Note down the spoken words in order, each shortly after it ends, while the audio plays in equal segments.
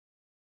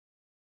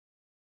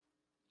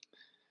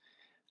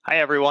Hi,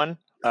 everyone.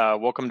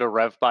 Welcome to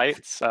Rev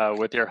Bytes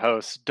with your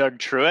host, Doug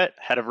Truitt,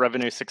 Head of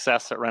Revenue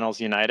Success at Reynolds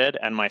United,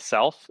 and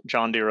myself,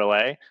 John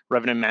deRoulet,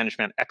 Revenue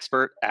Management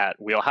Expert at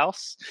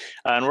Wheelhouse.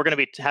 And we're going to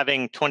be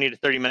having 20 to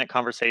 30-minute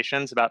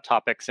conversations about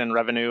topics in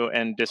revenue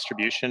and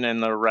distribution in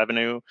the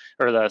revenue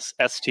or the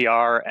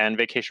STR and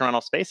vacation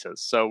rental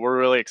spaces. So we're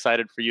really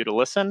excited for you to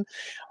listen.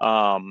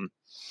 Welcome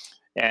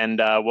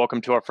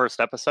to our first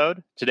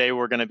episode. Today,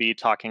 we're going to be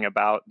talking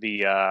about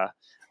the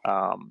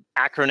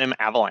Acronym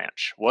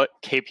Avalanche. What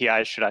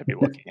KPIs should I be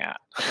looking at?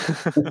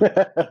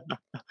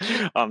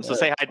 So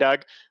say hi,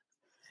 Doug.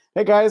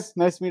 Hey guys,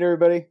 nice to meet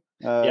everybody.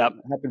 Yep.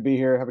 Happy to be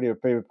here. Happy to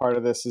be a part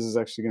of this. This is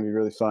actually going to be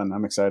really fun.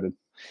 I'm excited.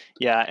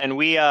 Yeah, and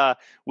we have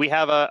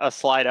a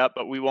slide up,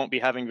 but we won't be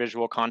having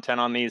visual content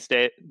on these,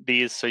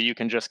 so you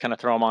can just kind of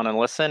throw them on and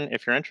listen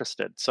if you're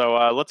interested.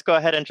 So let's go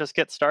ahead and just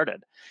get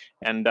started.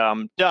 And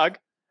Doug,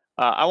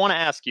 I want to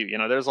ask you.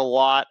 There's a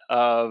lot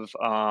of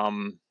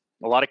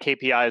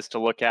KPIs to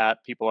look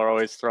at. People are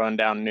always throwing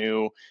down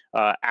new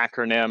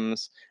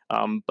acronyms,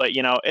 but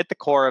at the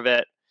core of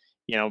it,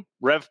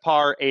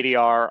 RevPAR,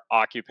 ADR,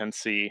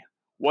 occupancy.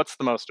 What's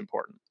the most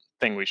important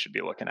thing we should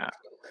be looking at?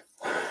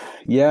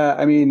 Yeah,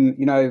 I mean,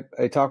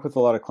 I talk with a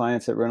lot of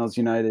clients at Reynolds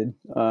United,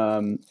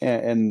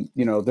 and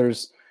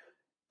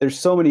there's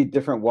so many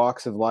different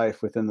walks of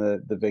life within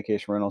the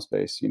vacation rental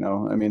space.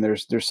 I mean,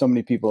 there's so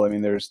many people. I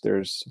mean,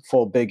 there's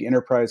full big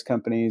enterprise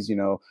companies.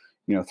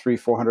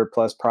 300-400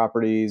 plus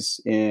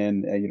properties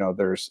in.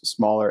 There's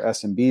smaller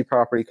SMB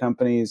property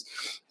companies.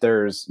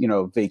 There's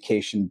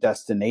vacation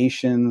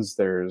destinations.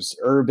 There's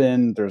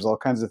urban. There's all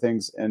kinds of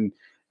things, and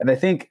I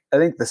think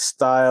the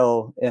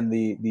style and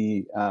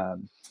the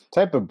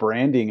type of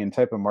branding and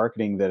type of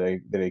marketing that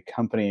a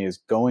company is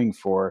going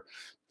for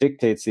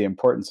dictates the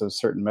importance of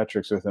certain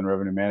metrics within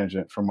revenue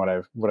management. From what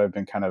I've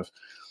been kind of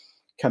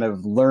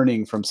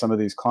learning from some of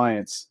these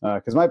clients,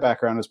 because my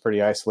background is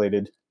pretty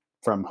isolated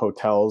from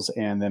hotels,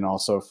 and then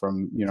also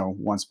from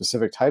one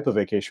specific type of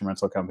vacation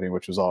rental company,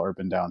 which was all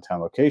urban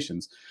downtown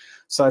locations.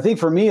 So I think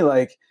for me,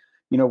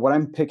 what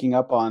I'm picking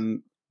up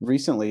on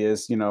recently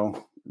is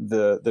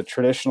the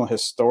traditional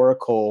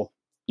historical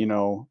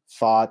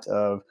thought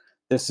of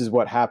this is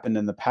what happened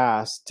in the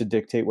past to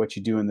dictate what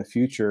you do in the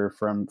future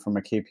from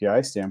a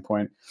KPI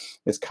standpoint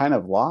is kind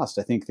of lost.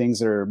 I think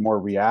things are more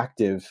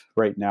reactive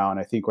right now. And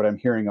I think what I'm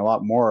hearing a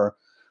lot more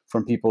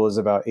from people is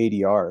about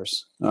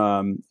ADRs.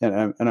 And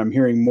I'm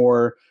hearing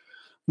more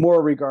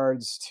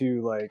regards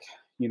to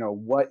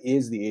what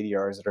is the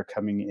ADRs that are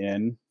coming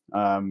in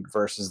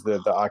versus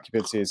the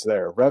occupancy is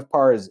there.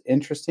 RevPAR is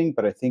interesting,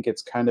 but I think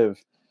it's kind of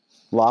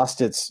lost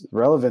its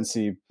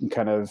relevancy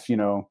kind of,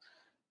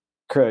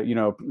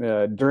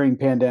 during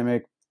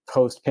pandemic,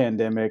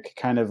 post-pandemic,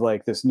 kind of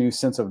like this new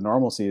sense of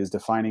normalcy is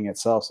defining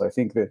itself. So I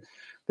think that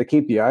the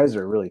KPIs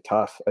are really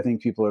tough. I think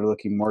people are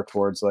looking more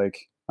towards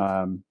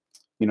ADR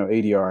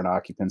and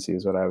occupancy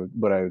is what I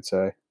would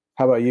say.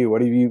 How about you?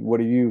 What have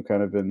you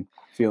kind of been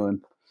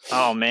feeling?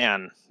 Oh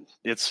man,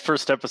 it's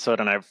first episode,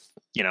 and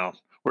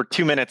we're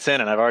 2 minutes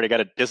in, and I've already got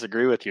to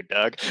disagree with you,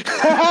 Doug.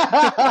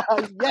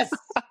 Yes.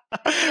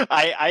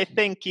 I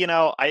think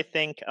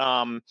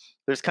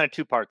there's kind of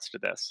two parts to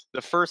this.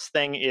 The first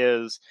thing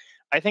is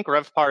I think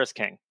RevPAR is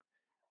king,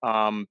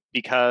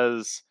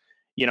 because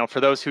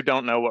for those who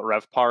don't know what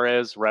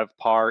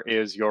RevPAR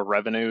is your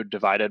revenue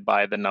divided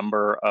by the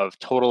number of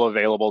total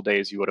available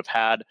days you would have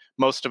had.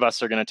 Most of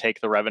us are going to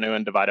take the revenue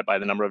and divide it by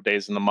the number of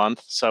days in the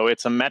month. So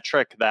it's a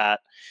metric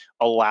that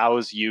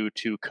allows you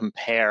to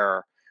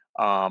compare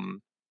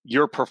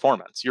your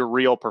performance, your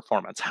real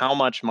performance. How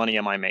much money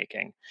am I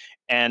making?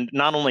 And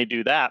not only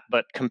do that,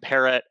 but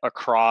compare it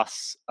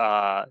across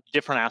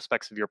different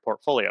aspects of your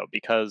portfolio,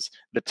 because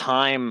the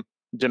time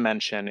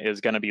dimension is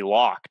going to be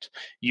locked.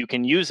 You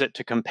can use it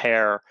to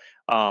compare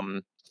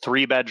 3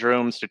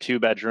 bedrooms to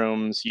 2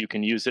 bedrooms. You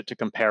can use it to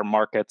compare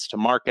markets to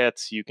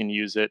markets. You can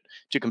use it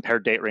to compare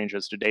date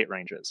ranges to date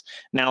ranges.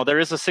 Now, there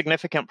is a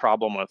significant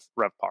problem with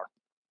RevPAR.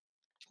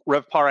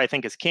 RevPAR, I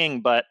think, is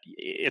king, but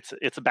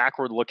it's a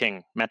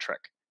backward-looking metric.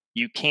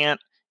 You can't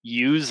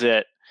use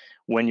it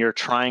when you're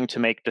trying to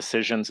make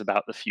decisions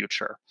about the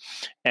future.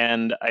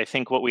 And I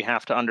think what we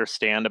have to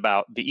understand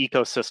about the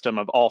ecosystem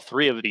of all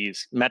three of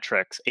these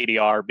metrics,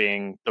 ADR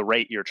being the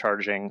rate you're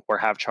charging or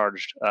have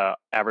charged,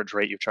 average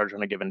rate you've charged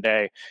on a given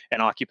day,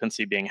 and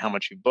occupancy being how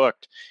much you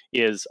booked,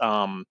 is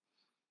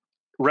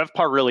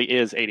RevPAR really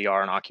is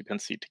ADR and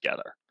occupancy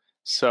together.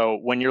 So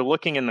when you're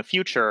looking in the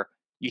future,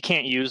 you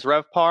can't use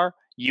RevPAR.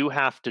 You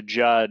have to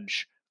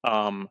judge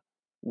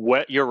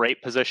what your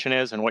rate position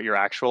is and what you're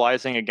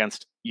actualizing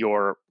against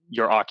your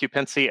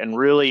occupancy, and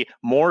really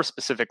more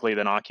specifically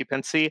than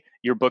occupancy,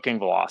 your booking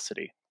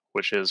velocity,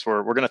 which is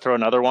we're going to throw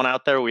another one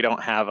out there. We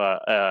don't have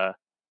an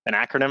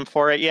acronym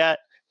for it yet.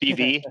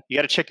 BV. You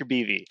got to check your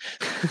BV.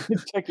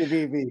 Check your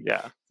BV.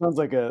 Yeah. Sounds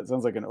like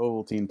an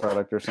Ovaltine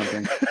product or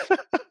something.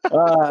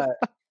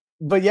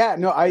 But yeah,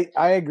 no, I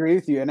agree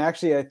with you. And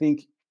actually, I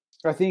think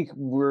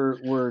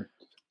we're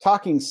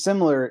talking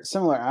similar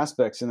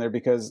aspects in there,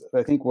 because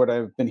I think what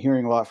I've been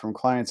hearing a lot from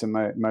clients and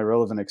my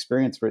relevant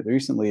experience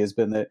recently has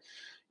been that,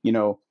 you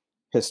know,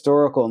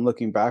 historical and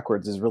looking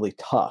backwards is really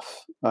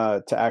tough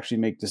to actually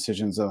make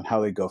decisions on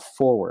how they go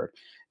forward.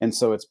 And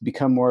so it's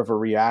become more of a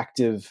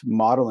reactive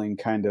modeling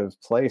kind of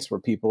place where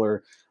people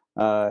are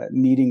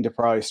needing to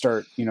probably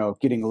start,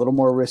 getting a little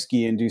more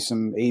risky and do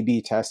some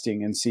A/B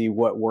testing and see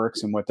what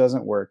works and what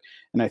doesn't work.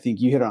 And I think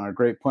you hit on a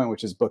great point,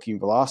 which is booking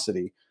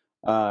velocity.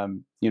 At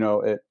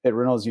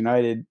Reynolds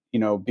United,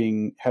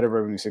 being head of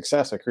revenue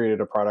success, I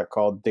created a product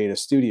called Data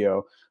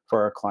Studio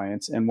for our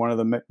clients. And one of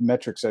the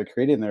metrics I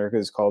created in there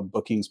is called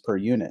bookings per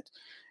unit.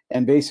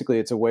 And basically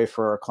it's a way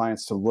for our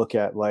clients to look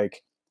at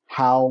like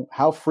how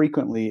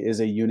frequently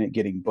is a unit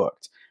getting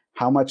booked?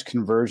 How much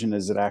conversion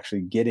is it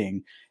actually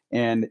getting?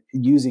 And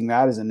using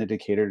that as an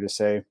indicator to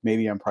say,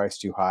 maybe I'm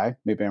priced too high,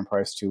 maybe I'm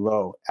priced too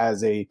low,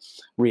 as a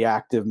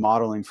reactive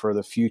modeling for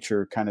the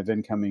future kind of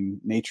incoming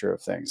nature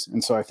of things.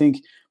 And so I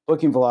think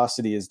booking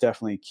velocity is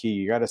definitely key.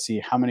 You got to see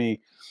how many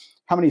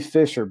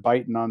fish are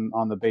biting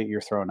on the bait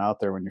you're throwing out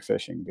there when you're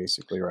fishing,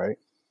 basically, right?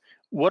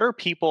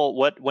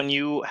 When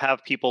you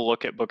have people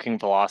look at booking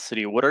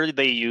velocity, what are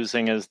they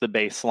using as the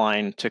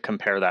baseline to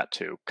compare that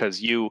to? Because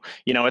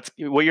it's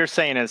what you're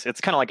saying is it's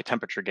kind of like a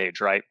temperature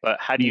gauge, right? But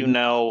how do you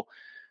know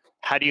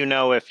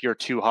if you're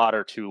too hot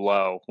or too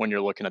low when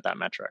you're looking at that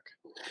metric?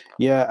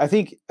 Yeah,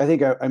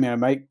 I mean, I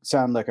might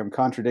sound like I'm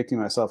contradicting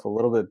myself a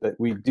little bit, but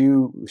we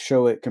do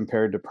show it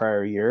compared to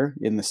prior year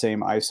in the same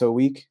ISO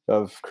week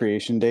of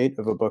creation date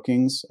of a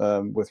bookings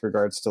with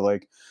regards to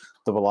like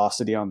the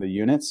velocity on the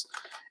units.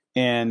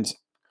 And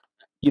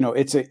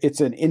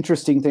it's an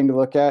interesting thing to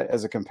look at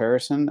as a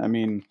comparison. I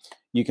mean,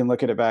 you can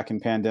look at it back in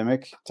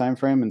pandemic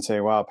timeframe and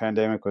say, wow,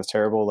 pandemic was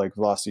terrible. Like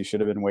velocity should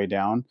have been way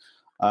down.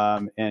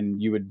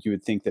 And you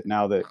would think that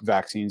now that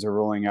vaccines are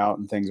rolling out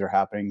and things are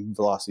happening,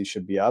 velocity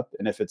should be up.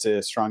 And if it's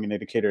a strong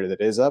indicator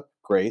that is up,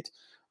 great.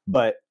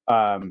 But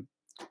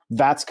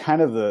that's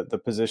kind of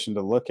the position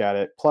to look at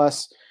it.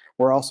 Plus,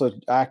 we're also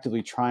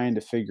actively trying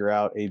to figure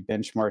out a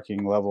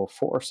benchmarking level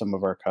for some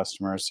of our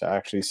customers to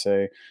actually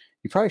say,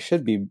 you probably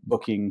should be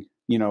booking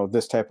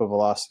this type of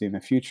velocity in the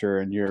future,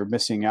 and you're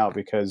missing out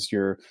because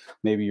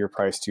maybe your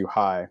price too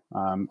high.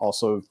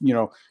 Also,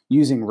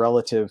 using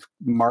relative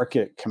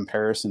market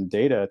comparison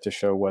data to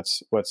show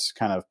what's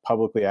kind of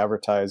publicly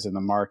advertised in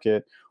the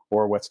market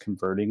or what's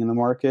converting in the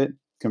market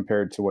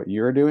compared to what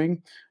you're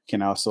doing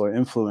can also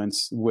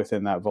influence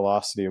within that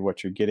velocity of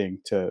what you're getting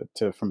to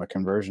from a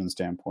conversion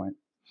standpoint.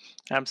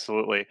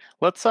 Absolutely.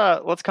 Let's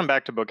come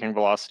back to booking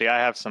velocity. I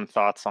have some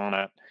thoughts on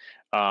it.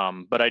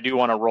 But I do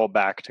want to roll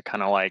back to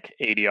kind of like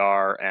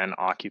ADR and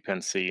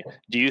occupancy.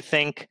 Do you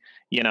think,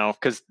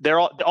 because they're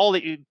all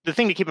the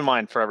thing to keep in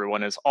mind for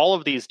everyone is all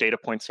of these data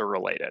points are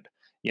related.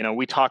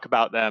 We talk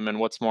about them and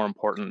what's more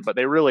important, but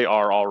they really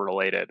are all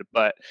related.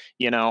 But,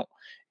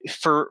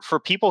 for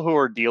people who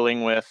are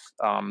dealing with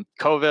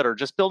COVID or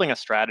just building a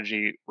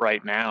strategy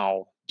right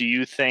now, do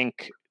you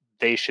think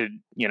they should,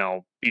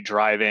 be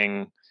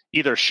driving,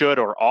 either should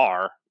or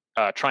are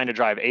trying to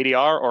drive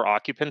ADR or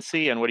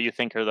occupancy, and what do you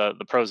think are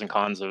the pros and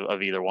cons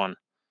of either one?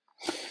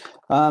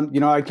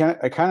 I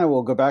kind of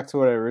will go back to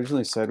what I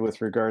originally said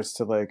with regards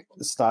to like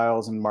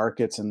styles and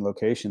markets and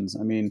locations.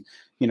 I mean,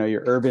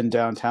 your urban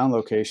downtown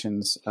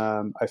locations,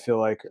 I feel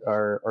like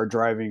are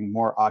driving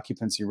more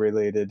occupancy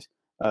related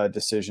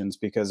decisions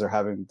because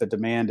the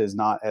demand is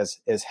not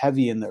as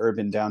heavy in the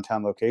urban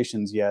downtown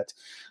locations yet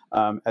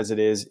as it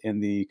is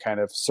in the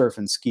kind of surf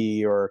and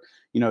ski or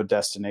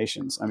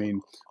destinations. I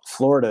mean,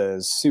 Florida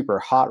is super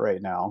hot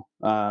right now,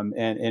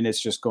 and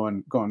it's just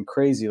going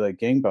crazy like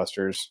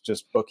gangbusters.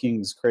 Just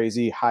bookings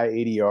crazy, high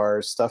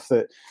ADRs, stuff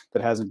that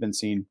hasn't been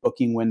seen.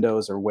 Booking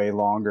windows are way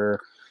longer,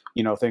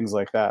 things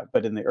like that.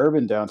 But in the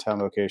urban downtown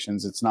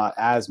locations, it's not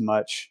as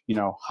much.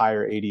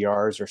 Higher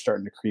ADRs are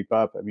starting to creep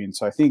up. I mean,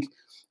 so I think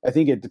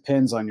it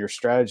depends on your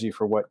strategy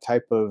for what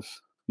type of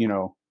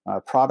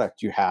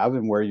product you have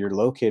and where you're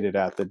located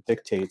at that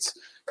dictates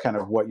kind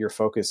of what your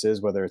focus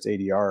is, whether it's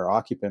ADR or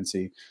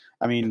occupancy.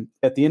 I mean,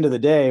 at the end of the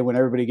day, when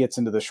everybody gets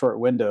into the short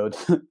windowed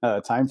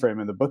time frame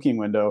in the booking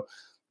window,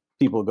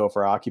 people go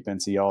for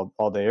occupancy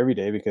all day, every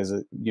day, because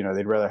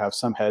they'd rather have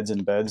some heads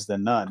in beds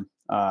than none,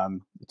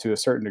 to a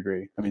certain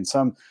degree. I mean,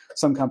 some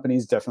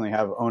companies definitely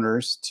have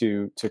owners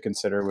to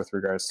consider with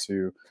regards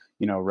to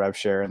rev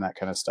share and that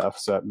kind of stuff.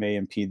 So it may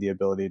impede the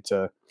ability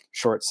to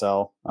short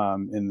sell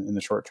in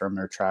the short term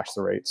or trash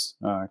the rates,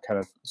 kind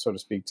of, so to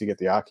speak, to get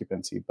the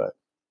occupancy. But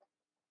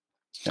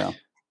yeah.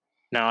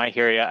 No, I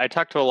hear you. I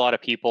talked to a lot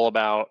of people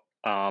about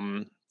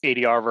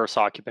ADR versus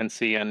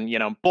occupancy, and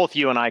both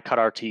you and I cut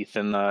our teeth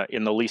in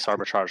the lease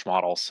arbitrage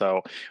model.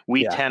 So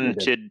we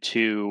tended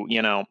to,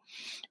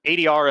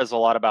 ADR is a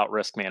lot about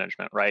risk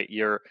management, right?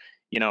 You're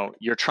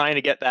trying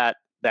to get that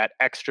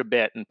extra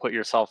bit and put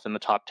yourself in the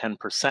top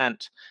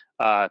 10%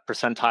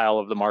 percentile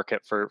of the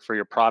market for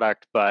your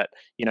product, but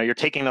you're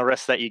taking the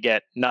risk that you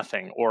get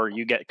nothing or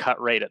you get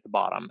cut rate at the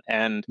bottom.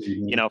 And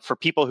for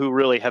people who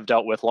really have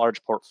dealt with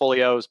large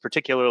portfolios,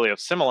 particularly of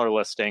similar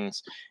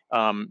listings,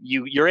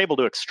 you're able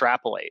to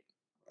extrapolate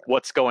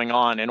what's going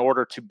on in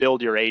order to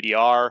build your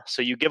ADR.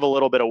 So you give a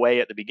little bit away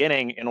at the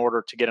beginning in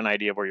order to get an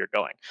idea of where you're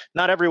going.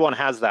 Not everyone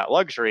has that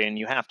luxury, and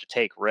you have to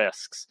take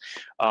risks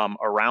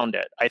around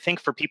it. I think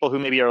for people who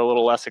maybe are a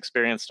little less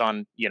experienced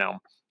on,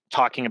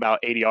 talking about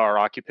ADR or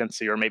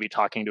occupancy, or maybe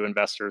talking to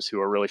investors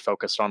who are really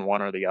focused on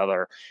one or the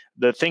other,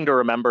 the thing to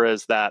remember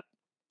is that,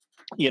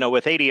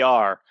 with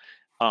ADR,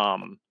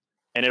 and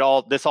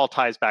this all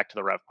ties back to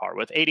the RevPAR.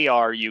 With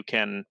ADR, you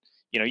can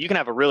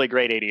have a really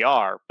great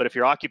ADR, but if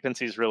your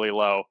occupancy is really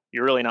low,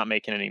 you're really not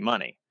making any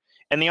money.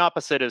 And the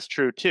opposite is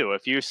true too.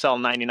 If you sell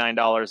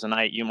 $99 a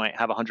night, you might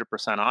have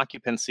 100%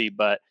 occupancy,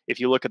 but if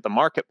you look at the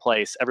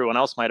marketplace, everyone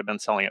else might have been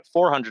selling at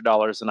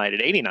 $400 a night at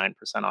 89%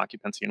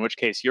 occupancy, in which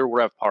case your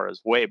RevPAR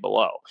is way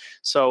below.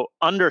 So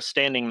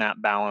understanding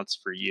that balance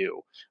for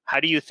you, how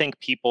do you think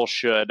people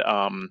should,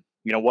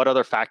 what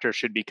other factors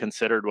should be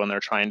considered when they're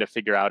trying to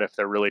figure out if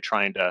they're really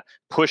trying to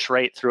push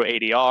rate through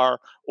ADR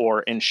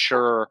or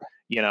ensure,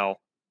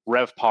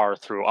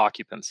 RevPAR through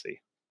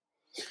occupancy?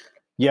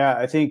 Yeah,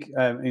 I think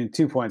in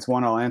 2 points.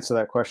 One, I'll answer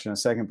that question in a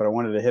second, but I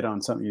wanted to hit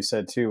on something you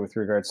said too with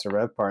regards to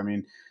RevPAR. I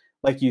mean,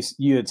 like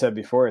you had said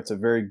before, it's a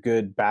very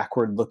good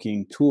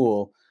backward-looking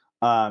tool.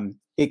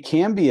 It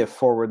can be a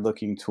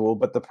forward-looking tool,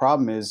 but the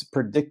problem is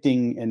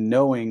predicting and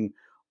knowing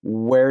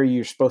where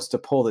you're supposed to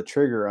pull the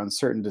trigger on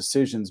certain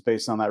decisions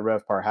based on that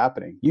RevPAR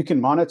happening. You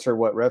can monitor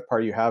what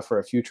RevPAR you have for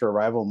a future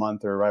arrival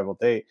month or arrival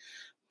date,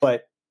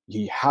 but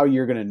how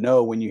you're going to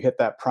know when you hit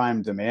that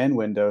prime demand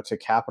window to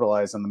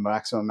capitalize on the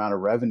maximum amount of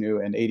revenue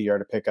and ADR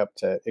to pick up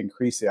to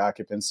increase the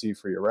occupancy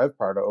for your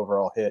RevPAR to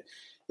overall hit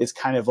is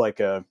kind of like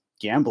a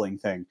gambling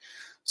thing.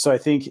 So I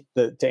think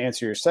that to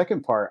answer your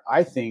second part,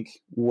 I think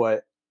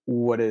what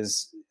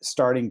is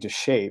starting to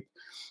shape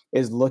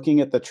is looking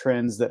at the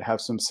trends that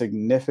have some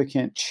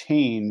significant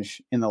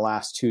change in the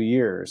last 2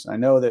 years. I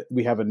know that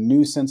we have a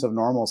new sense of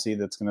normalcy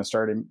that's going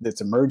to that's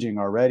emerging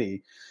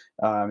already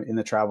in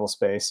the travel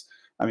space.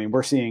 I mean,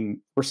 we're seeing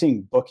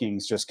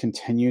bookings just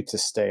continue to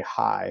stay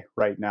high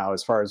right now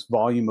as far as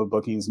volume of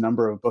bookings,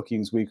 number of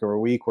bookings week over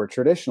week, where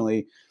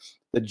traditionally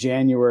the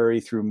January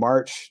through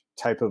March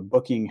type of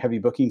heavy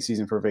booking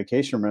season for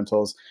vacation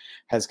rentals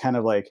has kind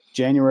of like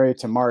January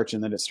to March,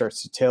 and then it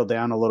starts to tail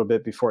down a little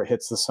bit before it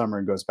hits the summer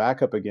and goes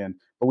back up again.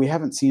 But we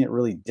haven't seen it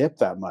really dip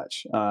that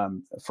much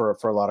for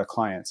a lot of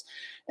clients.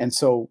 And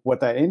so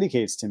what that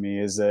indicates to me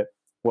is that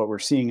what we're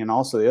seeing, and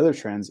also the other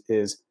trends,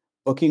 is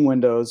booking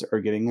windows are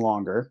getting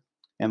longer,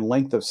 and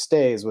length of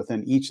stays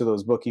within each of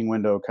those booking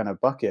window kind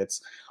of buckets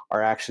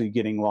are actually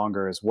getting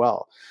longer as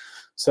well.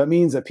 So that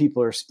means that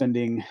people are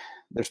spending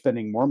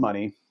more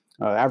money.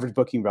 Average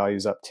booking value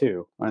is up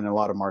too in a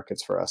lot of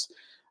markets for us.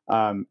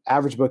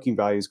 Average booking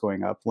value is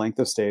going up, length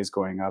of stay is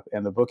going up,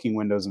 and the booking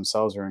windows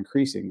themselves are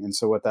increasing. And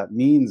so what that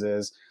means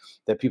is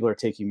that people are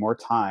taking more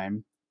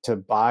time to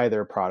buy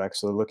their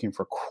products. So they're looking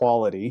for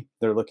quality.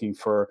 They're looking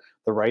for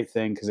the right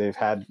thing because they've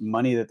had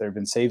money that they've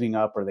been saving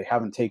up, or they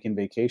haven't taken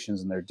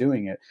vacations and they're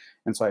doing it.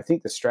 And so I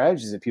think the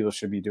strategies that people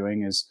should be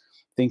doing is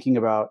thinking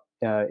about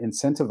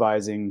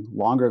incentivizing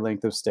longer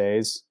length of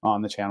stays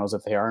on the channels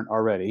if they aren't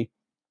already,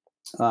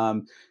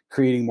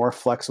 creating more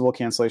flexible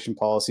cancellation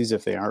policies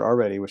if they aren't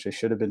already, which they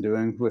should have been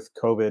doing with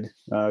COVID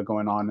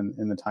going on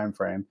in the time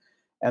frame.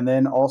 And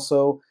then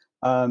also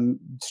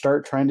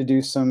start trying to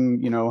do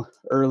some,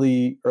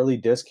 early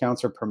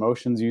discounts or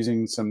promotions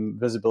using some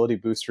visibility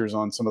boosters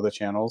on some of the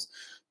channels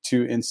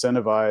to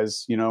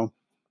incentivize,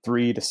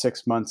 3 to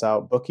 6 months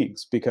out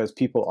bookings, because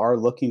people are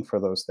looking for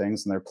those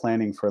things and they're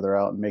planning further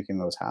out and making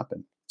those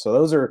happen. So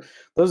those are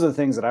the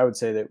things that I would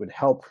say that would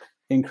help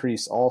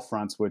increase all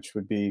fronts, which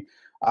would be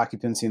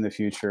occupancy in the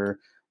future,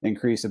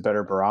 increase a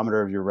better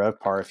barometer of your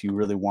RevPAR if you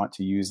really want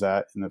to use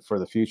that for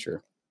the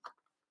future.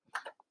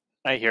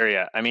 I hear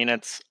you. I mean,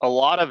 it's a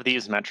lot of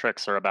these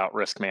metrics are about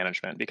risk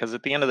management, because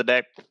at the end of the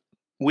day,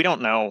 we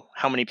don't know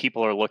how many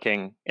people are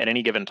looking at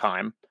any given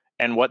time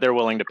and what they're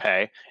willing to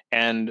pay.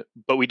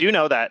 But we do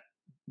know that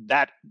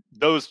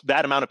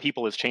amount of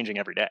people is changing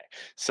every day.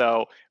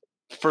 So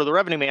for the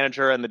revenue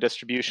manager and the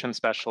distribution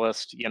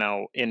specialist,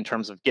 in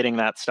terms of getting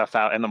that stuff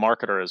out, and the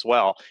marketer as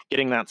well,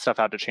 getting that stuff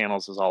out to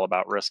channels is all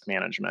about risk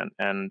management.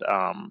 And,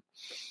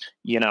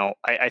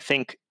 I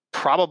think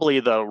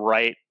probably the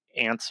right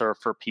answer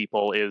for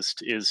people is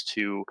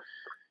to,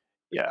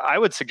 I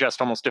would suggest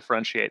almost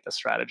differentiate the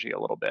strategy a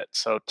little bit.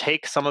 So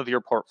take some of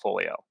your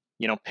portfolio,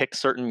 pick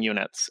certain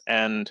units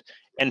and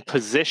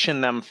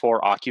position them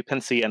for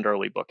occupancy and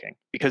early booking,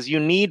 because you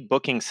need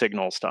booking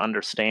signals to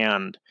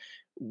understand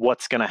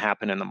what's going to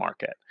happen in the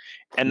market.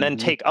 And then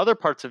take other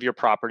parts of your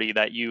property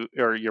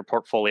or your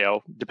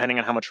portfolio, depending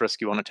on how much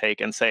risk you want to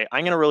take, and say,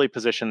 I'm going to really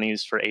position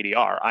these for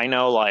ADR. I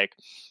know, like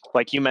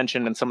you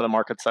mentioned, in some of the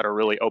markets that are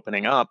really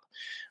opening up,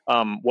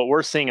 what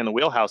we're seeing in the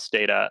Wheelhouse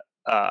data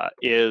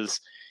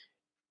is,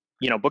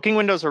 booking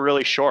windows are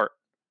really short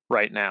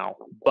right now,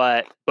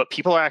 but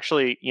people are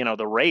actually,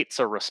 the rates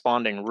are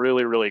responding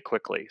really, really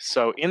quickly.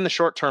 So in the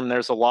short term,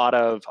 there's a lot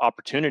of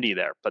opportunity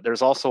there, but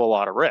there's also a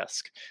lot of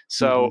risk.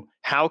 So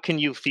how can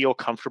you feel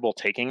comfortable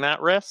taking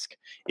that risk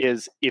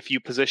is if you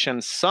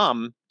position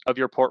some of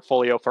your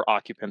portfolio for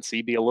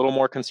occupancy, be a little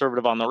more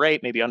conservative on the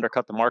rate, maybe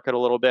undercut the market a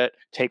little bit,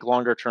 take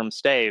longer term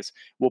stays,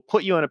 will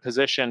put you in a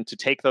position to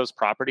take those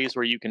properties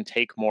where you can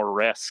take more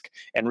risk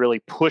and really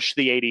push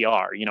the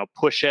ADR,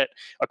 push it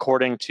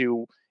according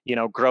to,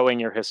 growing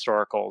your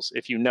historicals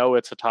if you know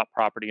it's a top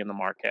property in the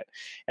market.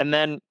 And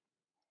then,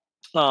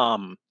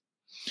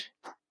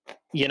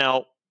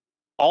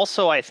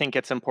 also, I think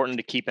it's important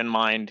to keep in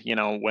mind,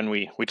 when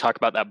we talk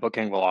about that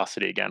booking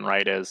velocity again,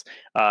 right, is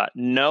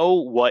know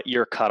what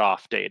your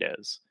cutoff date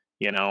is.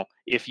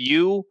 If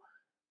you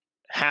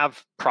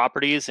have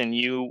properties and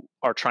you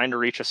are trying to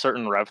reach a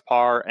certain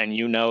RevPAR and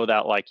you know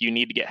that like you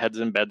need to get heads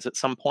in beds at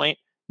some point,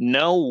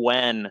 know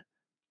when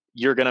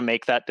you're going to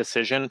make that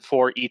decision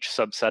for each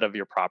subset of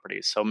your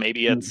properties. So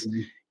maybe it's,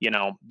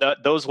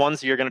 those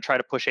ones that you're going to try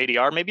to push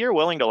ADR, maybe you're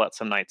willing to let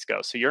some nights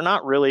go. So you're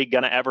not really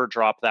going to ever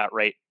drop that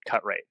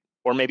cut rate,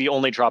 or maybe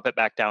only drop it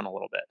back down a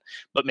little bit.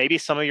 But maybe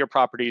some of your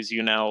properties,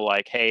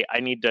 like, hey, I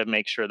need to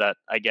make sure that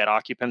I get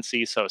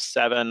occupancy. So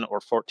 7 or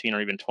 14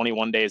 or even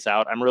 21 days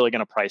out, I'm really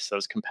going to price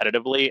those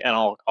competitively, and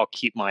I'll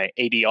keep my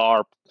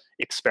ADR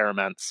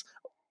experiments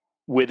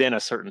within a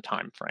certain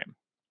time frame.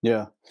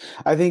 Yeah,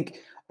 I think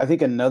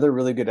another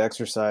really good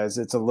exercise.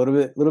 It's a little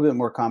bit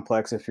more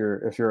complex if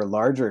you're a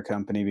larger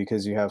company,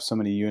 because you have so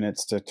many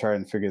units to try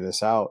and figure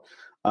this out,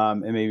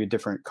 and maybe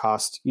different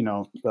cost,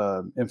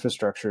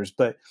 infrastructures.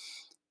 But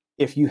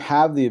if you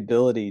have the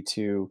ability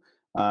to,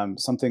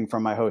 something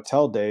from my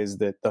hotel days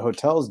that the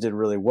hotels did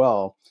really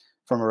well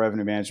from a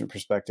revenue management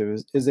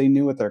perspective is they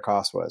knew what their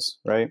cost was,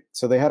 right?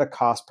 So they had a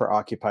cost per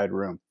occupied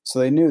room. So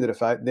they knew that if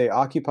they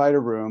occupied a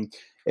room,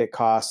 it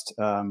cost,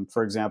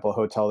 for example, a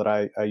hotel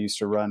that I used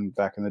to run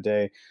back in the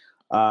day,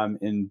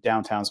 in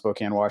downtown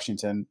Spokane,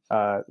 Washington,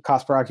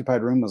 cost per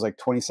occupied room was like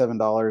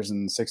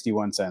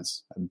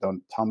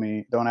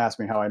 $27.61. Don't ask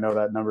me how I know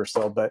that number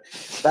still, but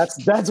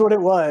that's what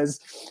it was.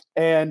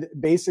 And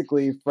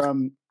basically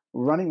from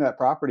running that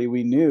property,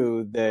 we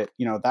knew that,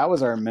 that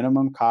was our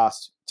minimum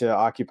cost to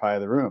occupy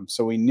the room.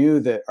 So we knew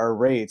that our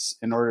rates,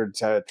 in order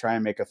to try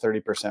and make a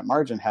 30%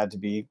 margin, had to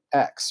be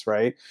X,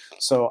 right?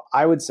 So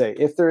I would say,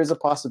 if there is a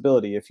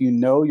possibility, if you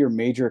know your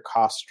major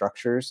cost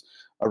structures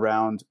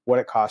around what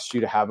it costs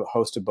you to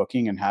host a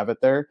booking and have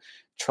it there,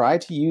 try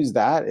to use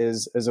that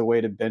as a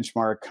way to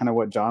benchmark kind of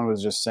what John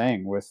was just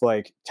saying with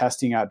like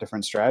testing out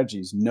different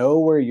strategies. Know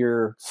where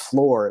your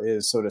floor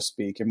is, so to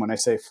speak. And when I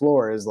say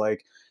floor, is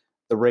like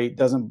the rate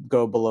doesn't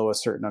go below a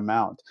certain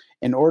amount,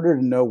 in order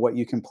to know what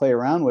you can play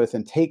around with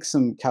and take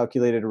some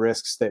calculated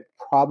risks that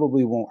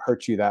probably won't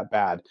hurt you that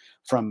bad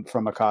from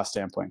a cost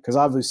standpoint. Because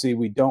obviously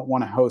we don't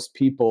want to host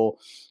people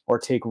or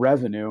take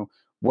revenue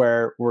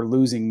where we're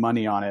losing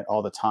money on it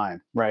all the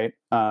time, right?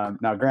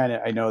 Now,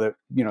 granted, I know that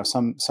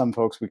some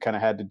folks, we kind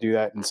of had to do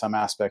that in some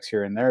aspects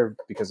here and there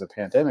because of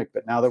pandemic,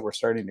 but now that we're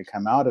starting to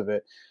come out of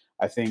it,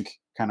 I think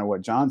kind of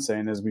what John's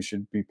saying is we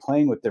should be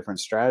playing with different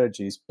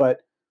strategies, but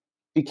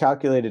be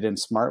calculated and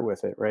smart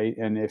with it, right?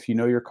 And if you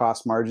know your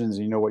cost margins,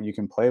 and you know what you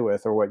can play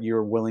with or what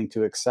you're willing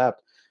to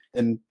accept,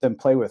 then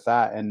play with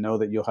that and know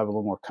that you'll have a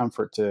little more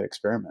comfort to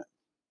experiment.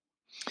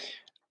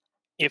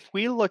 If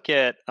we look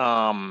at,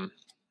 I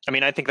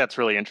think that's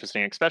really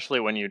interesting, especially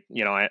when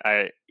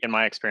I in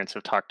my experience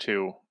have talked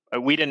to,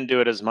 we didn't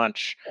do it as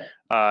much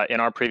in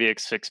our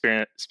previous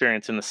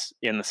experience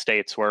in the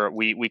States, where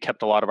we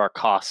kept a lot of our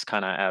costs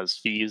kind of as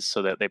fees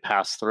so that they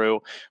pass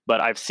through.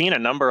 But I've seen a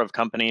number of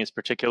companies,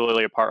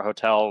 particularly apart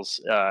hotels,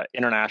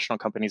 international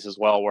companies as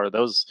well, where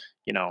those,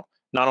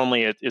 not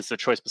only is the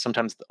choice, but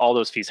sometimes all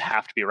those fees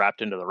have to be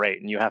wrapped into the rate,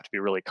 and you have to be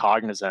really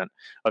cognizant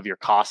of your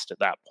cost at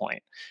that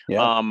point.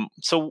 Yeah.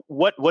 So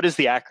what is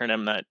the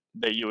acronym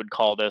that you would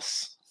call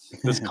this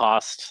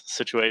cost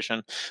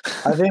situation?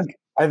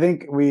 I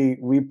think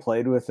we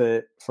played with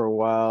it for a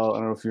while. I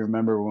don't know if you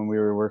remember when we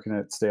were working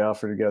at Stay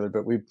Offer together,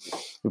 but we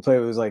played,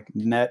 it was like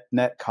net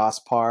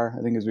cost par,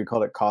 I think, as we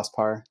called it, cost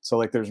par. So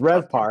like there's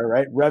rev par,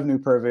 right? Revenue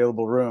per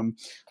available room,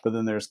 but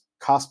then there's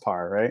cost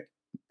par, right?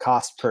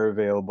 Cost per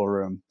available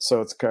room.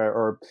 So it's,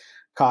 or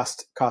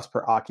cost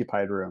per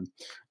occupied room.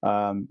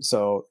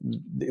 So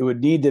it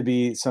would need to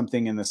be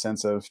something in the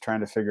sense of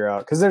trying to figure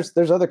out, because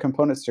there's other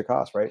components to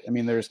cost, right? I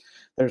mean, there's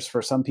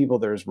for some people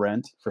there's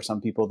rent. For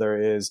some people there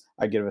is,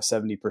 I give a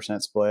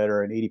 70% split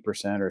or an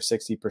 80% or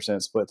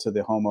 60% split to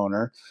the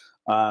homeowner.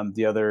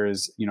 The other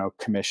is,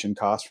 commission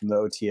costs from the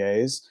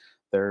OTAs.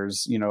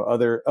 There's,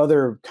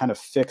 other kind of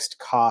fixed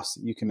costs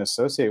that you can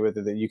associate with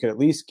it that you could at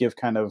least give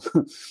kind of,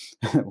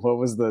 what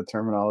was the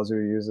terminology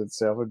we use at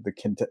Salford? The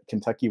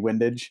Kentucky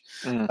windage,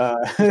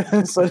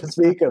 so to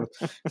speak, of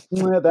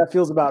that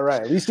feels about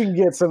right. At least you can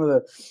get some of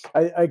the,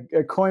 I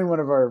coined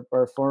one of our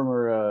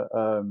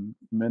former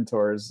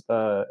mentors,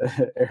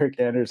 Eric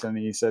Anderson.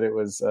 He said it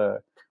was,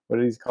 what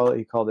did he call it?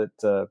 He called it,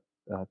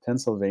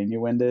 Pennsylvania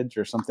windage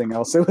or something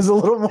else. It was a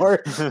little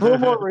more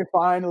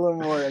refined, a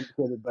little more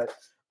educated, but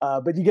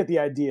you get the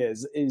idea.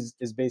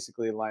 Is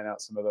basically line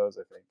out some of those,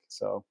 I think.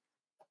 So,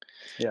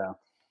 yeah.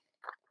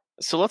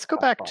 So let's go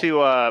back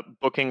to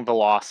booking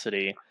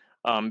velocity,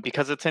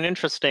 because it's an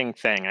interesting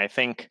thing. I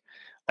think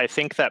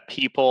that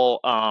people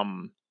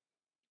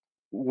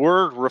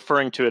we're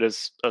referring to it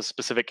as a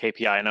specific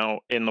KPI. I know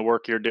in the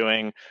work you're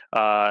doing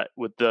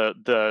with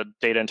the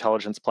data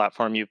intelligence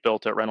platform you've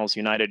built at Rentals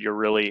United, you're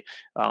really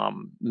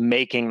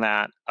making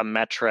that a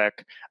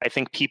metric. I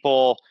think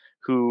people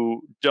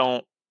who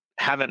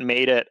haven't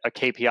made it a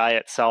KPI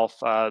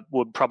itself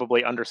would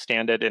probably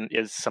understand it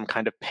is some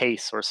kind of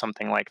pace or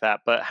something like that.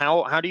 But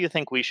how do you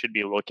think we should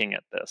be looking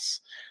at this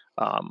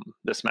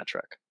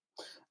metric?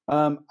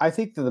 I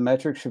think that the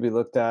metric should be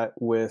looked at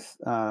with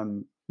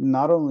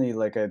not only,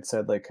 like I'd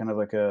said, like kind of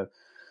like a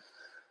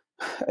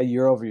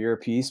year over year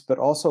piece, but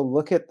also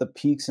look at the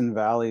peaks and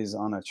valleys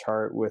on a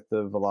chart with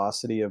the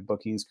velocity of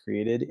bookings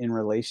created in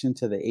relation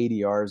to the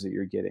ADRs that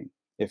you're getting.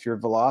 If your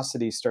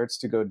velocity starts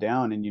to go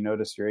down and you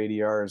notice your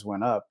ADRs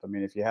went up, I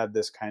mean, if you had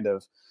this kind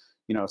of,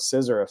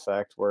 scissor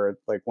effect where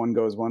like one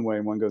goes one way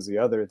and one goes the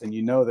other, then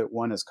you know that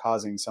one is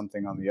causing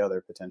something on the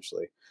other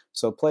potentially.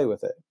 So play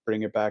with it,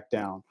 bring it back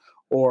down,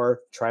 or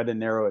try to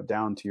narrow it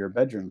down to your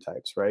bedroom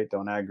types, right?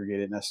 Don't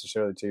aggregate it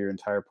necessarily to your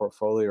entire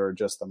portfolio or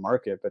just the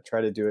market, but try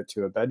to do it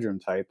to a bedroom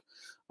type.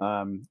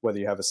 Whether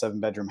you have a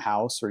 7-bedroom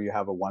house or you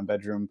have a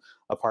 1-bedroom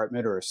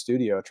apartment or a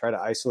studio, try to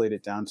isolate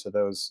it down to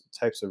those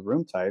types of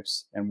room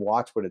types and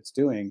watch what it's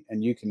doing.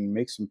 And you can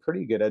make some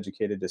pretty good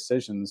educated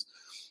decisions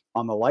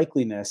on the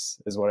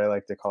likeliness, is what I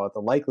like to call it,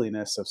 the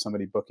likeliness of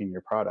somebody booking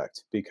your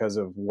product because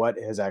of what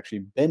has actually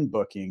been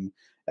booking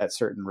at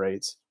certain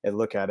rates, and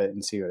look at it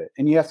and see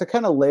and you have to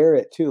kind of layer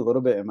it too a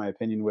little bit, in my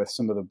opinion, with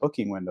some of the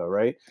booking window,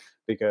 right?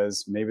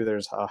 Because maybe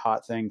there's a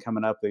hot thing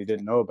coming up that you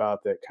didn't know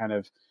about that kind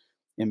of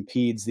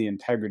impedes the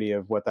integrity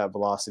of what that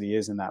velocity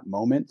is in that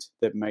moment,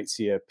 that might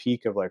see a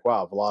peak of like,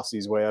 wow, velocity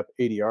is way up,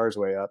 ADR is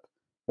way up.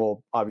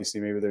 Well,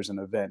 obviously maybe there's an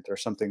event or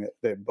something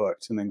that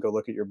booked, and then go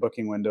look at your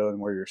booking window and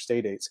where your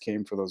stay dates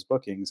came for those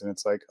bookings. And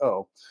it's like,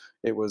 oh,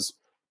 it was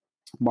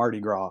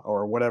Mardi Gras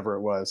or whatever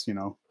it was,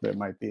 it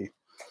might be.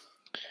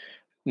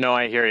 No,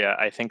 I hear you.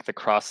 I think the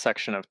cross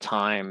section of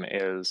time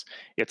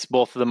it's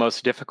both the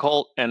most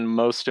difficult and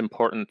most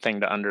important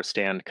thing to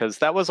understand, because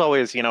that was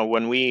always,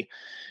 when we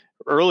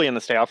early in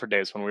the Stay Offered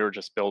days, when we were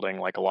just building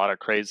like a lot of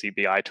crazy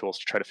BI tools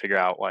to try to figure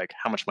out like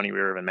how much money we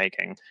were even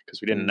making,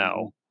 because we didn't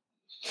know.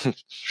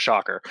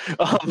 Shocker.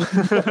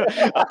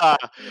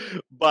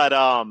 But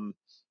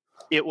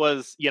it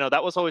was,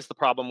 that was always the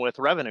problem with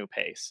revenue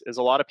pace, is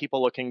a lot of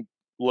people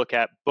look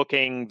at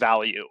booking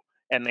value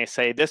and they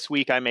say, this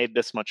week I made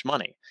this much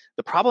money.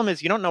 The problem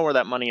is you don't know where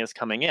that money is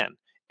coming in.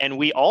 And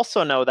we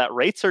also know that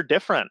rates are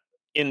different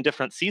in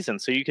different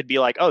seasons. So you could be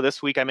like, oh,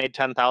 this week I made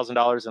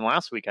 $10,000 and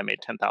last week I made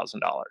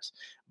 $10,000.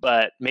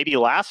 But maybe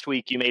last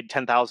week you made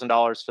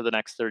 $10,000 for the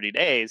next 30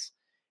 days.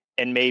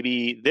 And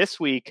maybe this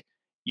week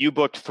you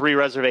booked 3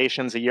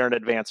 reservations a year in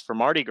advance for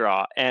Mardi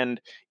Gras. And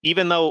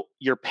even though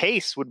your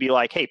pace would be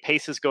like, hey,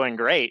 pace is going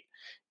great,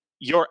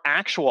 your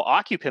actual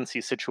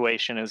occupancy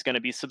situation is going to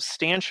be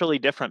substantially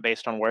different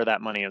based on where that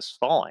money is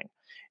falling.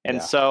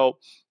 And so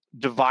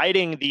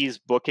dividing these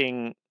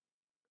booking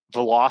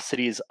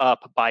velocities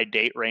up by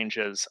date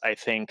ranges, I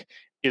think,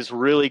 is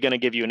really going to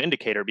give you an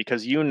indicator,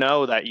 because you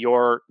know that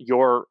your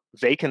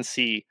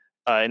vacancy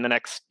in the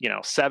next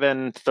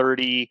 7,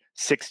 30,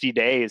 60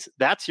 days,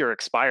 that's your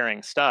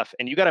expiring stuff,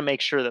 and you got to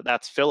make sure that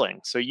that's filling.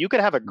 So you could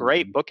have a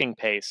great booking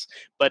pace,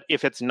 but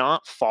if it's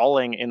not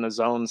falling in the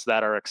zones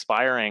that are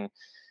expiring,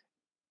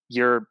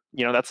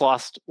 that's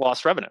lost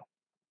revenue.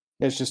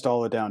 It's just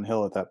all a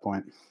downhill at that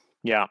point.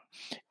 Yeah.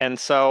 And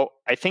so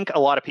I think a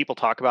lot of people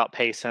talk about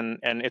pace, and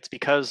it's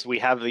because we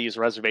have these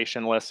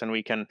reservation lists and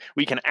we can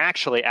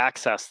actually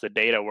access the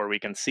data where we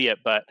can see it.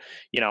 But,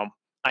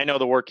 I know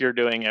the work you're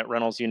doing at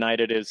Rentals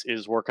United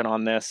is working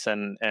on this,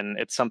 and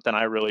it's something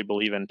I really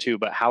believe in too.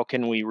 But how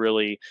can we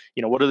really,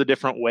 what are the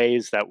different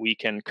ways that we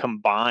can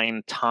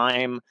combine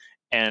time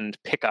and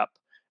pickup?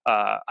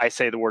 I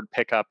say the word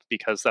pickup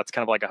because that's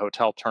kind of like a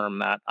hotel term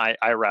that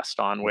I rest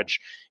on, which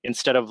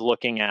instead of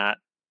looking at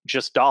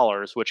just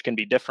dollars, which can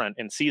be different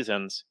in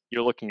seasons,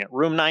 you're looking at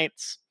room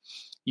nights.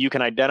 You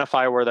can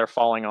identify where they're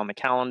falling on the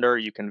calendar.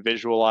 You can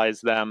visualize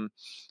them.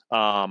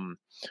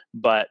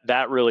 But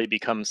that really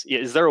becomes,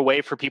 is there a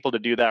way for people to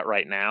do that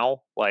right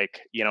now?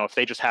 Like, if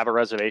they just have a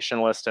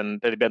reservation list and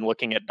they've been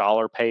looking at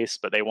dollar pace,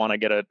 but they want to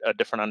get a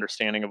different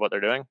understanding of what they're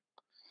doing?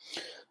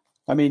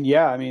 I mean,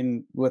 yeah. I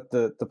mean, with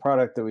the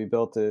product that we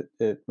built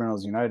at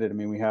Rentals United, I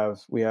mean,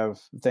 we have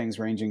things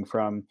ranging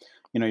from,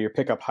 your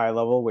pickup high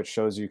level, which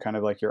shows you kind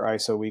of like your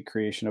ISO week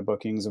creation of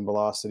bookings and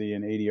velocity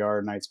and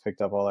ADR, nights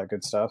picked up, all that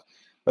good stuff.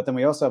 But then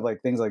we also have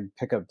like things like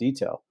pickup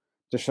detail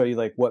to show you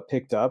like what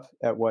picked up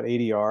at what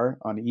ADR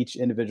on each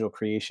individual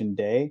creation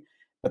day,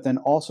 but then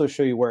also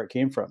show you where it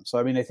came from. So,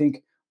 I mean, I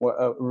think what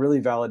a really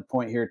valid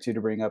point here too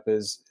to bring up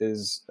is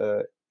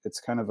it's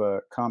kind of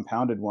a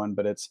compounded one,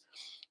 but it's,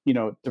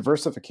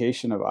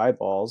 diversification of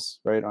eyeballs,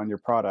 right, on your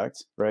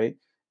product, right,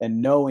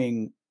 and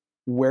knowing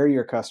where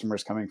your customer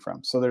is coming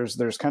from. So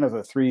there's kind of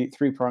a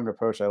three-pronged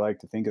approach. I like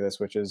to think of this,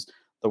 which is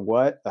the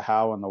what, the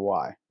how, and the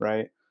why,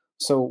 right?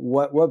 So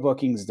what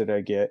bookings did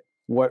I get?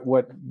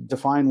 What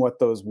define what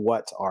those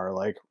what are,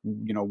 like,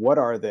 what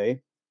are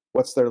they?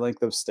 What's their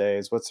length of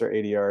stays? What's their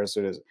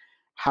ADRs?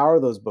 how are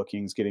those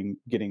bookings getting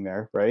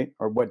there, right?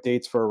 Or what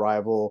dates for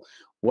arrival?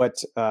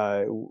 What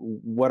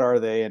are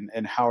they,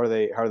 and how are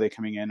they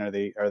coming in? Are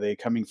they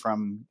coming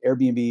from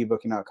Airbnb,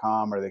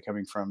 Booking.com? Are they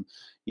coming from,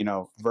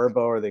 Vrbo?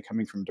 Are they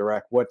coming from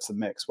direct? What's the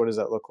mix? What does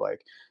that look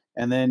like?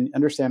 And then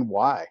understand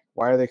why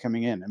are they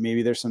coming in? And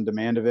maybe there's some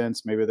demand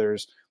events. Maybe there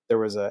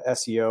was a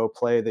SEO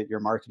play that your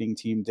marketing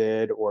team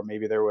did, or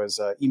maybe there was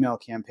an email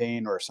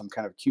campaign or some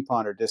kind of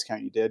coupon or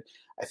discount you did.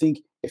 I think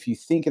if you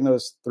think in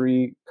those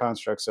three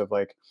constructs of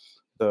like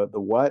the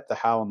what, the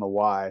how, and the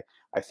why,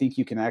 I think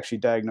you can actually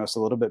diagnose a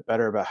little bit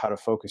better about how to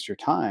focus your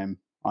time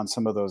on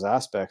some of those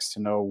aspects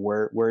to know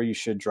where you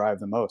should drive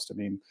the most. I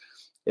mean,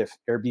 if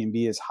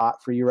Airbnb is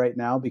hot for you right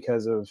now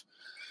because of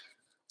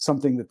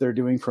something that they're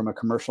doing from a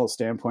commercial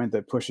standpoint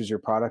that pushes your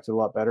product a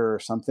lot better or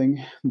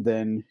something,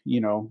 then,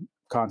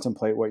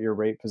 contemplate what your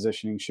rate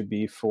positioning should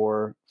be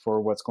for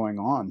what's going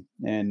on,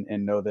 and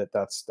know that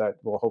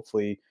will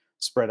hopefully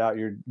spread out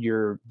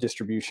your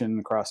distribution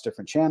across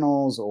different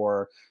channels,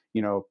 or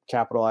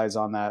capitalize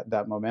on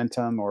that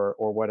momentum, or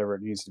whatever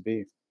it needs to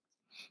be.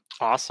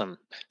 Awesome.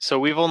 So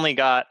we've only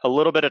got a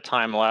little bit of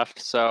time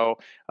left, so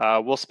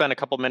we'll spend a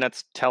couple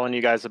minutes telling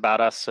you guys about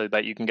us so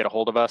that you can get a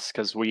hold of us,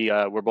 because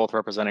we're both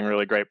representing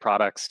really great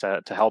products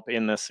to help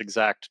in this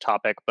exact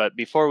topic. But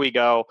before we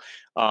go,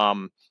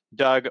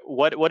 Doug,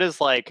 what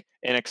is like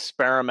an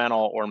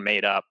experimental or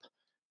made up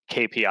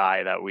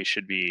KPI that we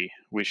should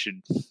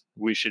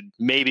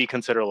maybe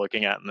consider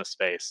looking at in this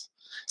space,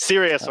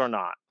 serious or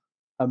not?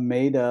 A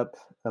made up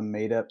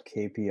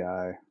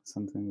KPI,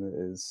 something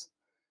that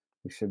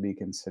we should be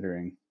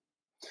considering.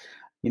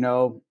 I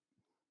don't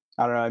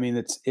know. I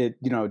mean,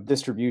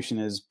 distribution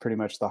is pretty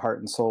much the heart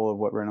and soul of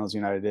what Reynolds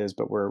United is,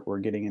 but we're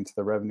getting into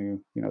the revenue,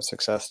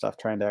 success stuff,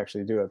 trying to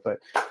actually do it. But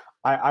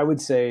I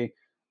would say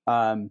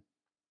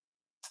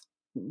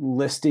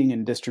listing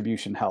and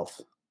distribution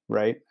health,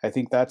 right? I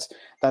think that's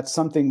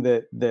something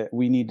that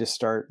we need to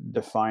start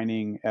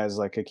defining as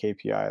like a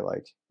KPI.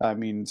 Like, I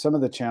mean, some of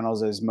the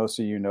channels, as most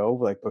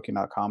of like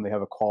Booking.com, they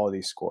have a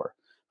quality score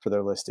for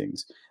their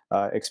listings.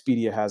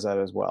 Expedia has that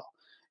as well.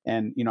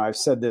 And, I've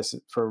said this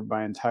for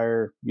my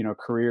entire,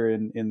 career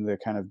in the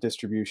kind of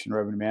distribution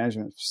revenue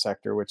management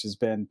sector, which has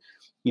been,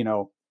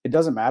 it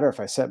doesn't matter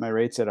if I set my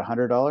rates at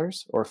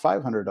 $100 or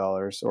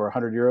 $500 or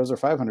 100 euros or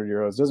 500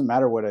 euros. It doesn't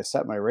matter what I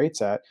set my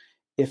rates at.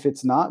 If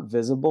it's not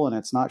visible and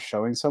it's not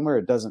showing somewhere,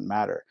 it doesn't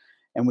matter.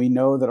 And we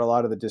know that a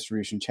lot of the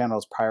distribution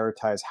channels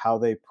prioritize how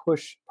they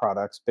push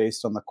products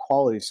based on the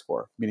quality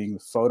score, meaning the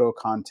photo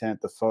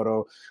content, the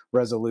photo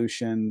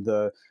resolution,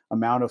 the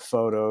amount of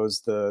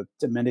photos, the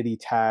amenity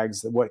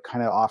tags, what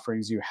kind of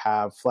offerings you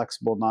have,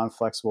 flexible,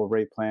 non-flexible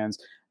rate plans.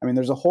 I mean,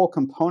 there's a whole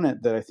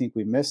component that I think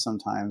we miss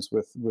sometimes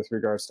with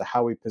regards to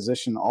how we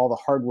position all the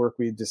hard work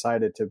we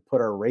decided to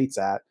put our rates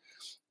at,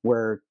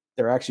 where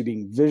they're actually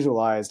being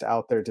visualized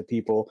out there to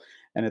people.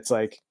 And it's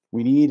like,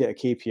 we need a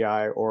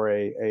KPI or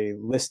a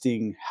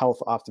listing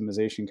health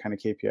optimization kind of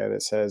KPI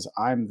that says,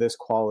 I'm this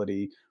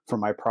quality for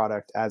my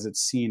product as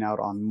it's seen out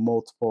on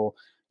multiple,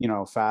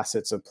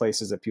 facets of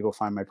places that people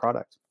find my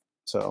product.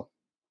 So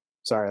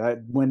sorry,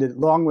 that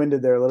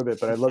long-winded there a little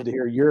bit, but I'd love to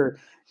hear your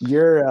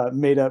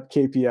made up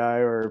KPI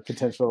or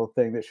potential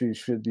thing that we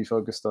should be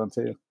focused on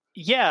too.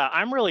 Yeah,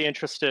 I'm really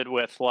interested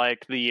with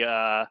like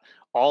the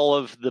all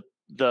of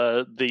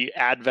the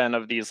advent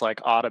of these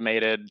like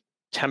automated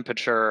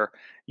temperature,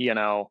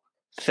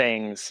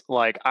 things.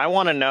 Like, I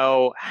want to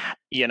know,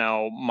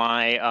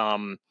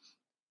 my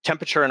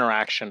temperature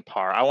interaction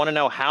par. I want to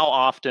know how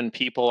often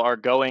people are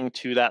going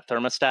to that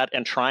thermostat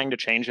and trying to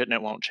change it and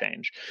it won't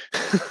change.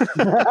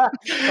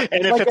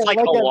 And if it's like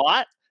a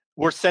lot,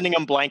 we're sending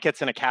them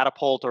blankets and a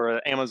catapult or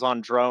an Amazon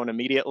drone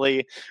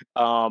immediately,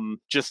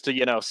 just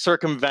to,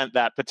 circumvent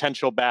that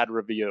potential bad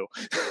review.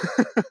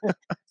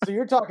 So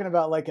you're talking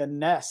about like a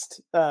Nest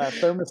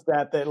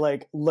thermostat that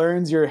like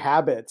learns your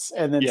habits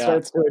and then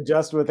starts to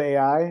adjust with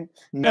AI?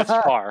 Nest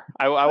par.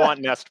 I want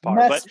Nest par.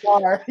 Nest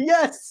par,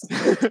 yes.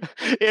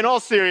 In all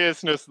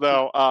seriousness,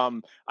 though,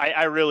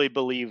 I really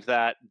believe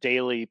that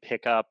daily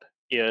pickup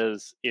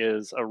is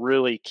a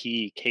really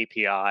key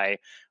KPI.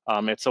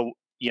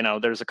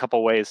 There's a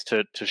couple ways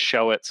to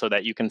show it so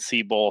that you can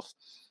see both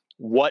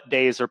what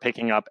days are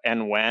picking up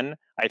and when.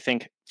 I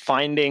think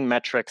finding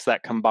metrics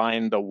that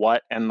combine the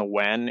what and the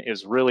when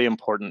is really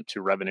important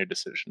to revenue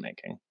decision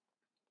making.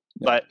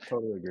 Yeah, but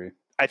totally agree.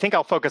 I think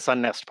I'll focus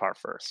on Nest par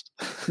first.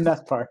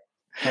 Nest par.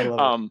 I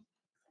love it.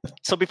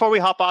 So before we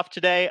hop off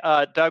today,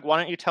 Doug, why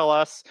don't you tell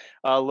us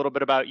a little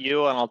bit about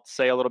you, and I'll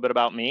say a little bit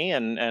about me,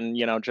 and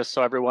just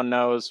so everyone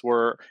knows,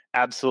 we're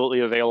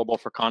absolutely available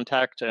for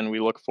contact, and we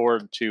look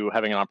forward to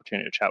having an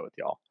opportunity to chat with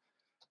y'all.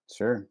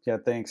 Sure. Yeah.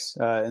 Thanks.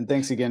 And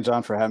thanks again,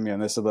 John, for having me on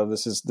this. I love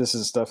this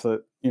is stuff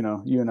that,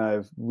 you and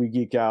I, we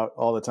geek out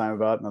all the time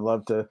about, and I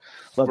love to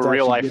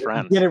real life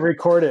friends. Get it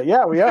recorded.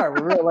 Yeah, we are.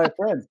 We're real life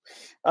friends.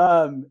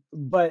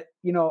 But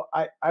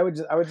I would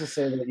just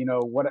say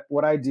that,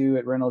 what I do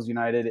at Reynolds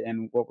United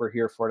and what we're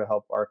here for to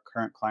help our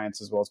current clients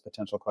as well as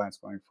potential clients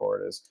going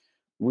forward is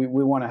we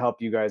want to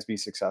help you guys be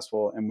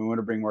successful, and we want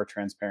to bring more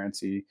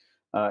transparency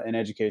and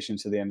education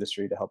to the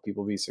industry to help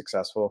people be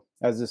successful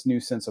as this new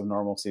sense of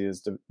normalcy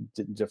is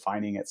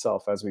defining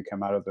itself as we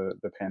come out of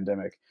the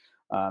pandemic.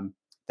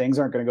 Things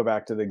aren't going to go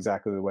back to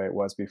exactly the way it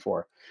was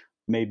before.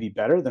 Maybe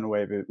better than the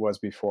way it was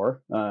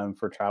before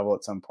for travel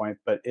at some point,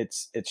 but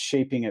it's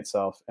shaping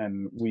itself,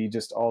 and we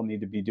just all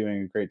need to be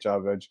doing a great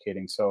job of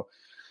educating. So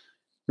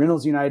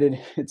Rentals United,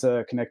 it's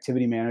a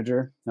connectivity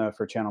manager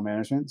for channel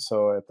management.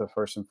 So at the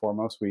first and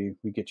foremost, we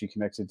get you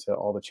connected to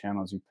all the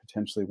channels you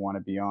potentially want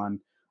to be on.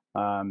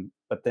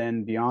 But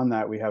then beyond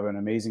that, we have an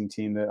amazing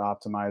team that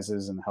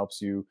optimizes and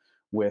helps you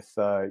with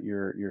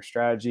your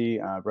strategy.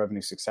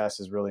 Revenue Success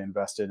is really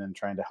invested in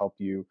trying to help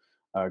you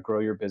grow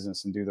your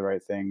business and do the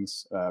right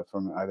things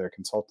from either a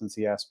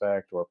consultancy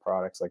aspect or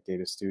products like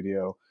Data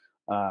Studio.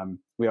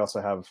 We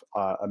also have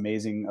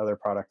amazing other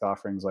product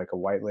offerings like a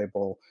white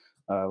label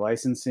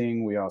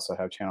licensing. We also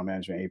have channel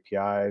management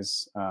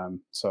APIs.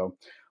 So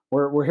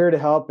we're here to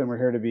help, and we're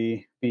here to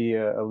be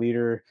a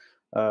leader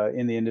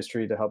in the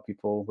industry to help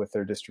people with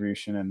their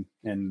distribution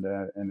and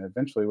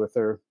eventually with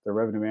their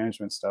revenue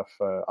management stuff,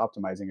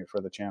 optimizing it for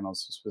the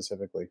channels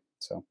specifically.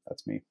 So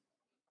that's me.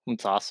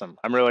 It's awesome.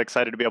 I'm really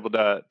excited to be able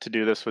to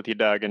do this with you,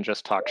 Doug, and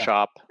just talk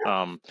shop.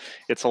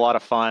 It's a lot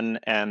of fun,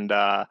 and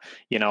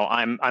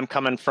I'm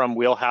coming from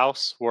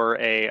Wheelhouse. We're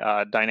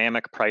a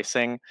dynamic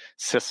pricing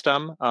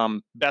system,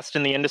 best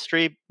in the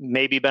industry.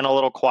 Maybe been a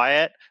little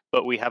quiet,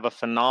 but we have a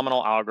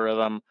phenomenal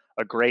algorithm,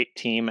 a great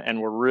team,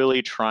 and we're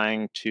really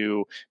trying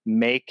to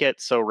make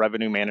it so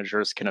revenue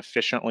managers can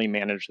efficiently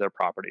manage their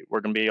property. We're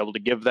going to be able to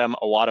give them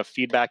a lot of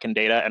feedback and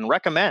data and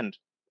recommend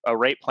a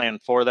rate plan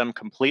for them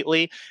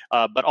completely,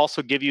 but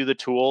also give you the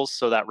tools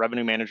so that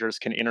revenue managers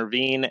can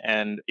intervene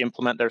and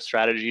implement their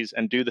strategies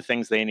and do the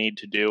things they need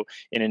to do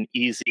in an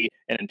easy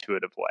and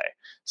intuitive way.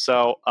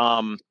 So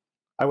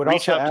I would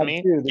also add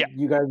too that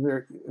you guys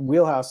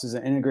Wheelhouse is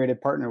an integrated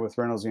partner with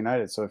Rentals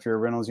United. So if you're a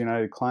Rentals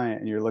United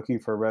client and you're looking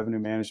for revenue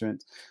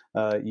management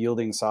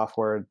yielding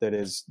software that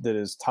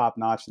is top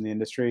notch in the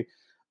industry,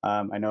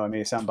 I know I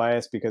may sound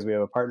biased because we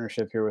have a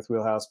partnership here with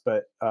Wheelhouse,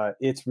 but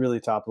it's really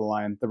top of the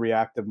line. The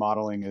reactive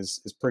modeling is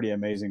pretty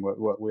amazing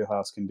what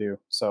Wheelhouse can do.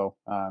 So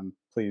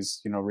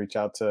please, reach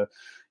out to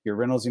your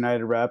Rentals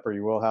United rep or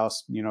your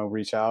Wheelhouse,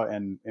 reach out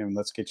and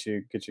let's get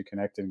you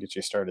connected and get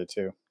you started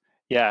too.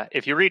 Yeah,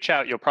 if you reach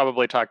out, you'll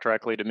probably talk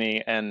directly to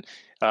me, and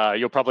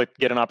you'll probably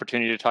get an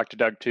opportunity to talk to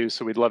Doug too.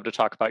 So we'd love to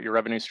talk about your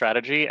revenue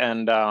strategy,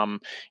 and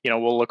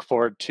we'll look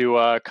forward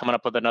to coming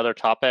up with another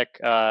topic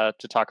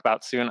to talk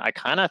about soon. I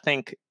kind of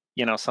think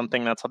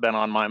something that's been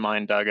on my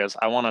mind, Doug, is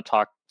I want to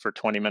talk for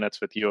 20 minutes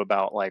with you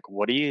about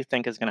what do you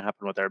think is going to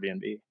happen with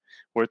Airbnb?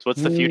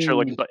 What's the future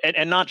looking like?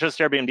 And not just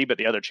Airbnb, but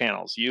the other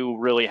channels. You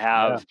really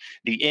have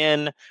the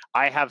Inn.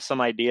 I have some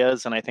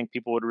ideas, and I think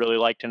people would really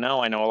like to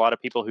know. I know a lot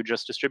of people who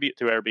just distribute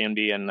through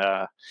Airbnb, and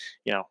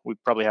we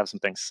probably have some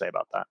things to say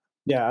about that.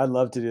 Yeah, I'd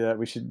love to do that.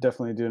 We should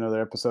definitely do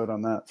another episode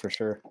on that for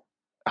sure.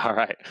 All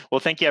right. Well,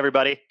 thank you,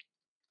 everybody.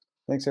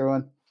 Thanks,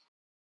 everyone.